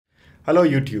Hello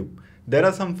YouTube. There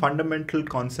are some fundamental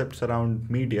concepts around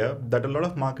media that a lot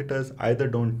of marketers either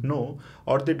don't know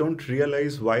or they don't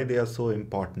realize why they are so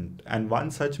important. And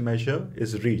one such measure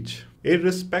is reach.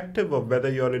 Irrespective of whether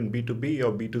you're in B2B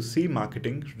or B2C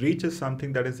marketing, reach is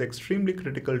something that is extremely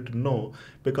critical to know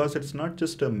because it's not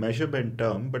just a measurement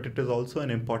term, but it is also an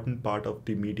important part of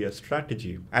the media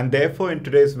strategy. And therefore, in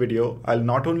today's video, I'll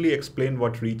not only explain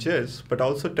what reach is, but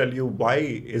also tell you why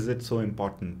is it so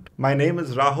important. My name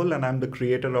is Rahul and I'm the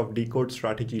creator of Decode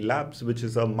Strategy Labs, which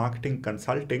is a marketing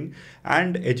consulting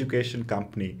and education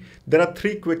company. There are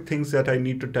three quick things that I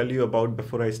need to tell you about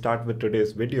before I start with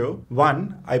today's video.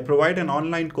 One, I provide an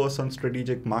online course on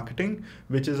strategic marketing,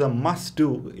 which is a must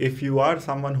do if you are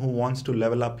someone who wants to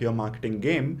level up your marketing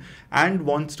game and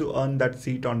wants to earn that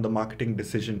seat on the marketing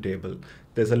decision table.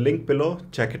 There's a link below,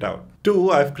 check it out.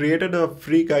 Two, I've created a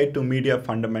free guide to media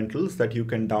fundamentals that you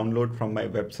can download from my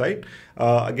website.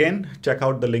 Again, check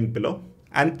out the link below.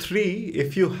 And three,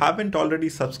 if you haven't already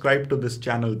subscribed to this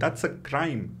channel, that's a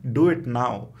crime. Do it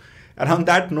now. And on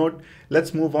that note,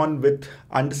 let's move on with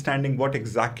understanding what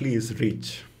exactly is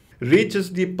reach. Reach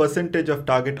is the percentage of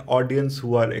target audience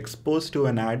who are exposed to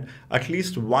an ad at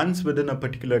least once within a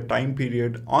particular time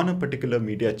period on a particular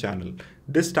media channel.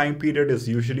 This time period is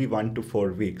usually 1 to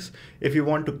 4 weeks. If you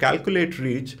want to calculate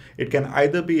reach, it can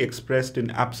either be expressed in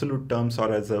absolute terms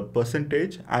or as a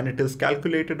percentage, and it is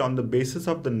calculated on the basis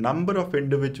of the number of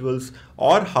individuals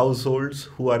or households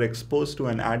who are exposed to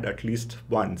an ad at least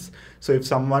once. So if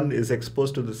someone is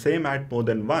exposed to the same ad more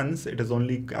than once, it is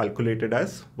only calculated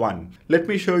as 1. Let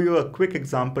me show you a quick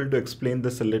example to explain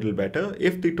this a little better.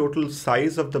 If the total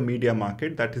size of the media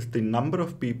market, that is the number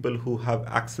of people who have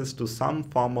access to some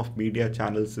form of media channels,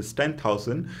 is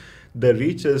 10,000, the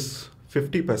reach is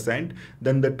 50%,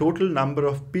 then the total number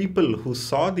of people who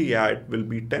saw the ad will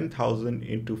be 10,000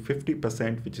 into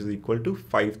 50%, which is equal to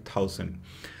 5,000.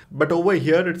 But over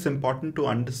here, it's important to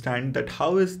understand that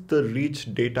how is the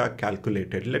reach data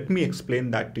calculated? Let me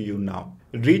explain that to you now.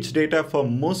 Reach data for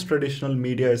most traditional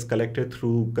media is collected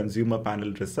through consumer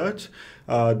panel research.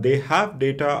 They have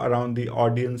data around the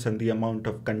audience and the amount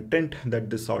of content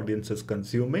that this audience is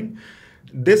consuming.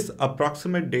 This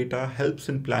approximate data helps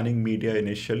in planning media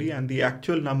initially, and the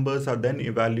actual numbers are then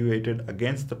evaluated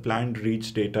against the planned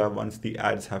reach data once the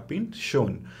ads have been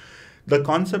shown. The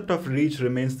concept of reach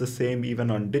remains the same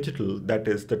even on digital, that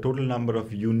is, the total number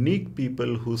of unique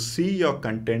people who see your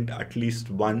content at least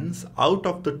once out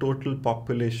of the total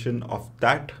population of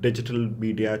that digital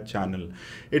media channel.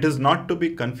 It is not to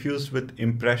be confused with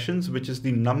impressions, which is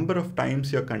the number of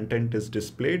times your content is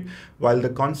displayed. While the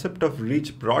concept of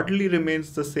reach broadly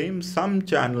remains the same, some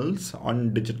channels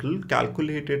on digital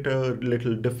calculate it a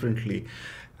little differently.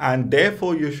 And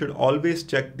therefore, you should always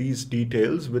check these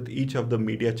details with each of the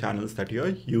media channels that you're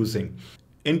using.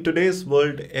 In today's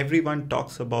world, everyone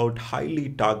talks about highly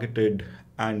targeted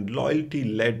and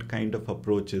loyalty-led kind of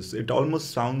approaches. It almost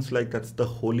sounds like that's the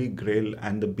holy grail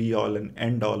and the be-all and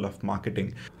end-all of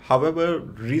marketing. However,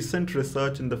 recent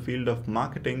research in the field of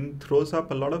marketing throws up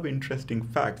a lot of interesting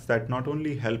facts that not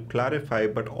only help clarify,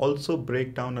 but also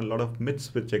break down a lot of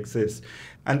myths which exist.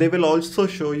 And they will also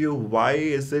show you why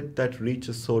is it that reach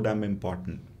is so damn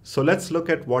important. So let's look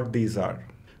at what these are.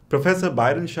 Professor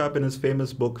Byron Sharp, in his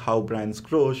famous book, How Brands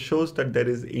Grow, shows that there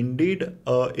is indeed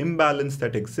an imbalance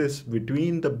that exists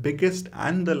between the biggest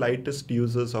and the lightest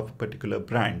users of a particular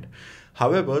brand.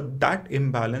 However, that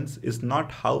imbalance is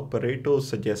not how Pareto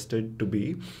suggested to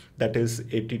be, that is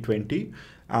 80-20.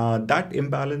 That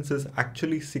imbalance is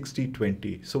actually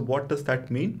 60-20. So what does that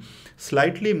mean?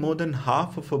 Slightly more than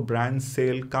half of a brand's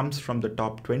sale comes from the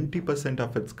top 20%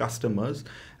 of its customers,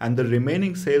 and the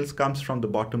remaining sales comes from the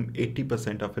bottom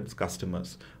 80% of its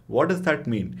customers. What does that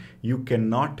mean? You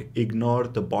cannot ignore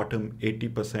the bottom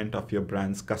 80% of your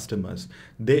brand's customers.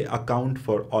 They account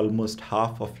for almost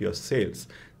half of your sales.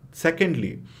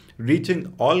 Secondly,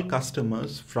 reaching all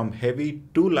customers from heavy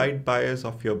to light buyers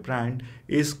of your brand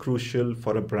is crucial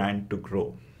for a brand to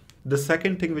grow. The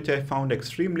second thing which I found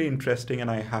extremely interesting and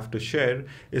I have to share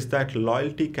is that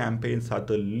loyalty campaigns are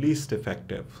the least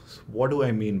effective. What do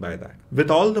I mean by that? With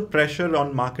all the pressure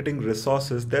on marketing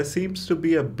resources, there seems to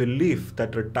be a belief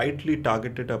that a tightly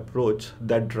targeted approach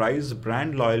that drives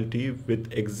brand loyalty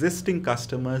with existing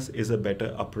customers is a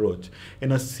better approach.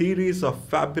 In a series of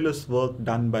fabulous work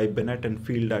done by Bennett and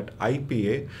Field at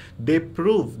IPA, they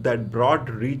prove that broad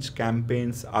reach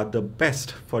campaigns are the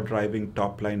best for driving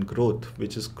top-line growth,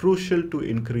 which is crucial to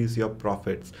increase your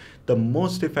profits. The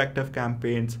most effective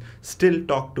campaigns still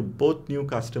talk to both new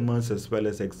customers as well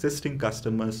as existing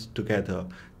customers together.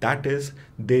 That is,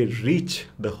 they reach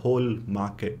the whole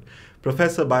market.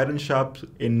 Professor Byron Sharp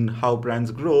in How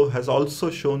Brands Grow has also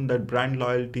shown that brand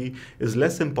loyalty is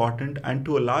less important, and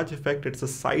to a large effect, it's a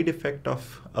side effect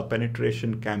of a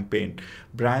penetration campaign.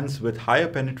 Brands with higher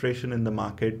penetration in the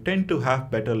market tend to have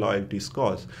better loyalty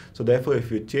scores. So therefore, if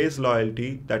you chase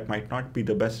loyalty, that might not be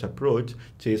the best approach.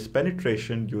 Chase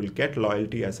penetration, you will get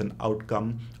loyalty as an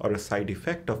outcome or a side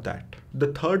effect of that.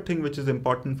 The third thing which is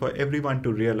important for everyone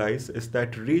to realize is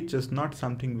that reach is not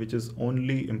something which is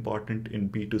only important in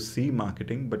B2C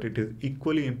marketing, but it is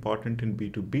equally important in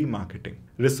B2B marketing.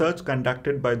 Research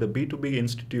conducted by the B2B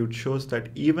Institute shows that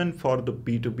even for the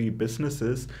B2B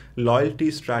businesses, loyalty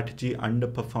strategy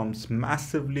underperforms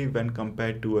massively when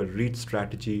compared to a reach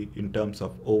strategy in terms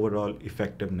of overall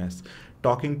effectiveness.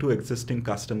 Talking to existing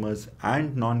customers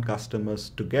and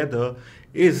non-customers together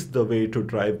is the way to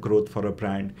drive growth for a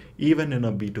brand, even in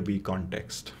a B2B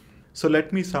context. So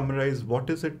let me summarize what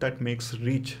is it that makes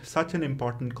reach such an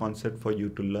important concept for you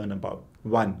to learn about.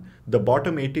 1. The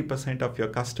bottom 80% of your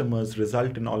customers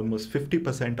result in almost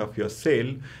 50% of your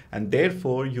sale, and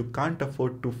therefore you can't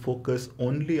afford to focus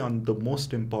only on the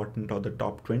most important or the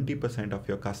top 20% of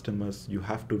your customers. You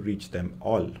have to reach them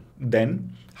all.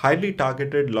 Then, highly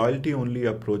targeted loyalty-only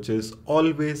approaches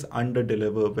always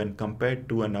under-deliver when compared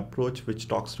to an approach which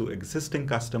talks to existing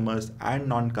customers and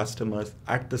non-customers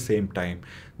at the same time.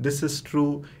 This is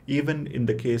true even in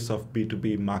the case of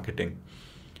B2B marketing.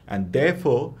 And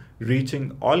therefore,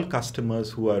 reaching all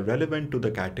customers who are relevant to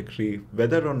the category,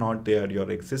 whether or not they are your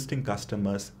existing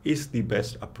customers, is the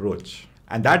best approach.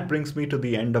 And that brings me to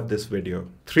the end of this video.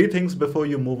 3 things before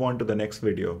you move on to the next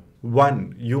video.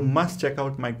 1, you must check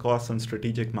out my course on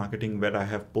strategic marketing, where I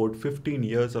have poured 15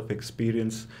 years of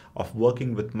experience of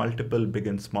working with multiple big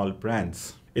and small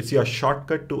brands. It's your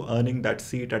shortcut to earning that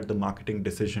seat at the marketing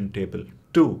decision table.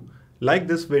 2, like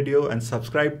this video and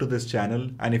subscribe to this channel,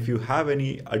 and if you have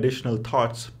any additional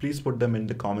thoughts, please put them in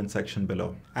the comment section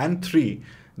below. And 3,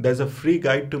 there's a free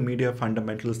guide to media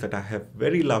fundamentals that I have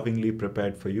very lovingly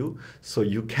prepared for you, so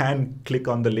you can click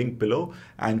on the link below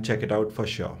and check it out for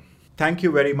sure. Thank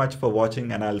you very much for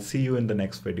watching, and I'll see you in the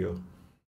next video.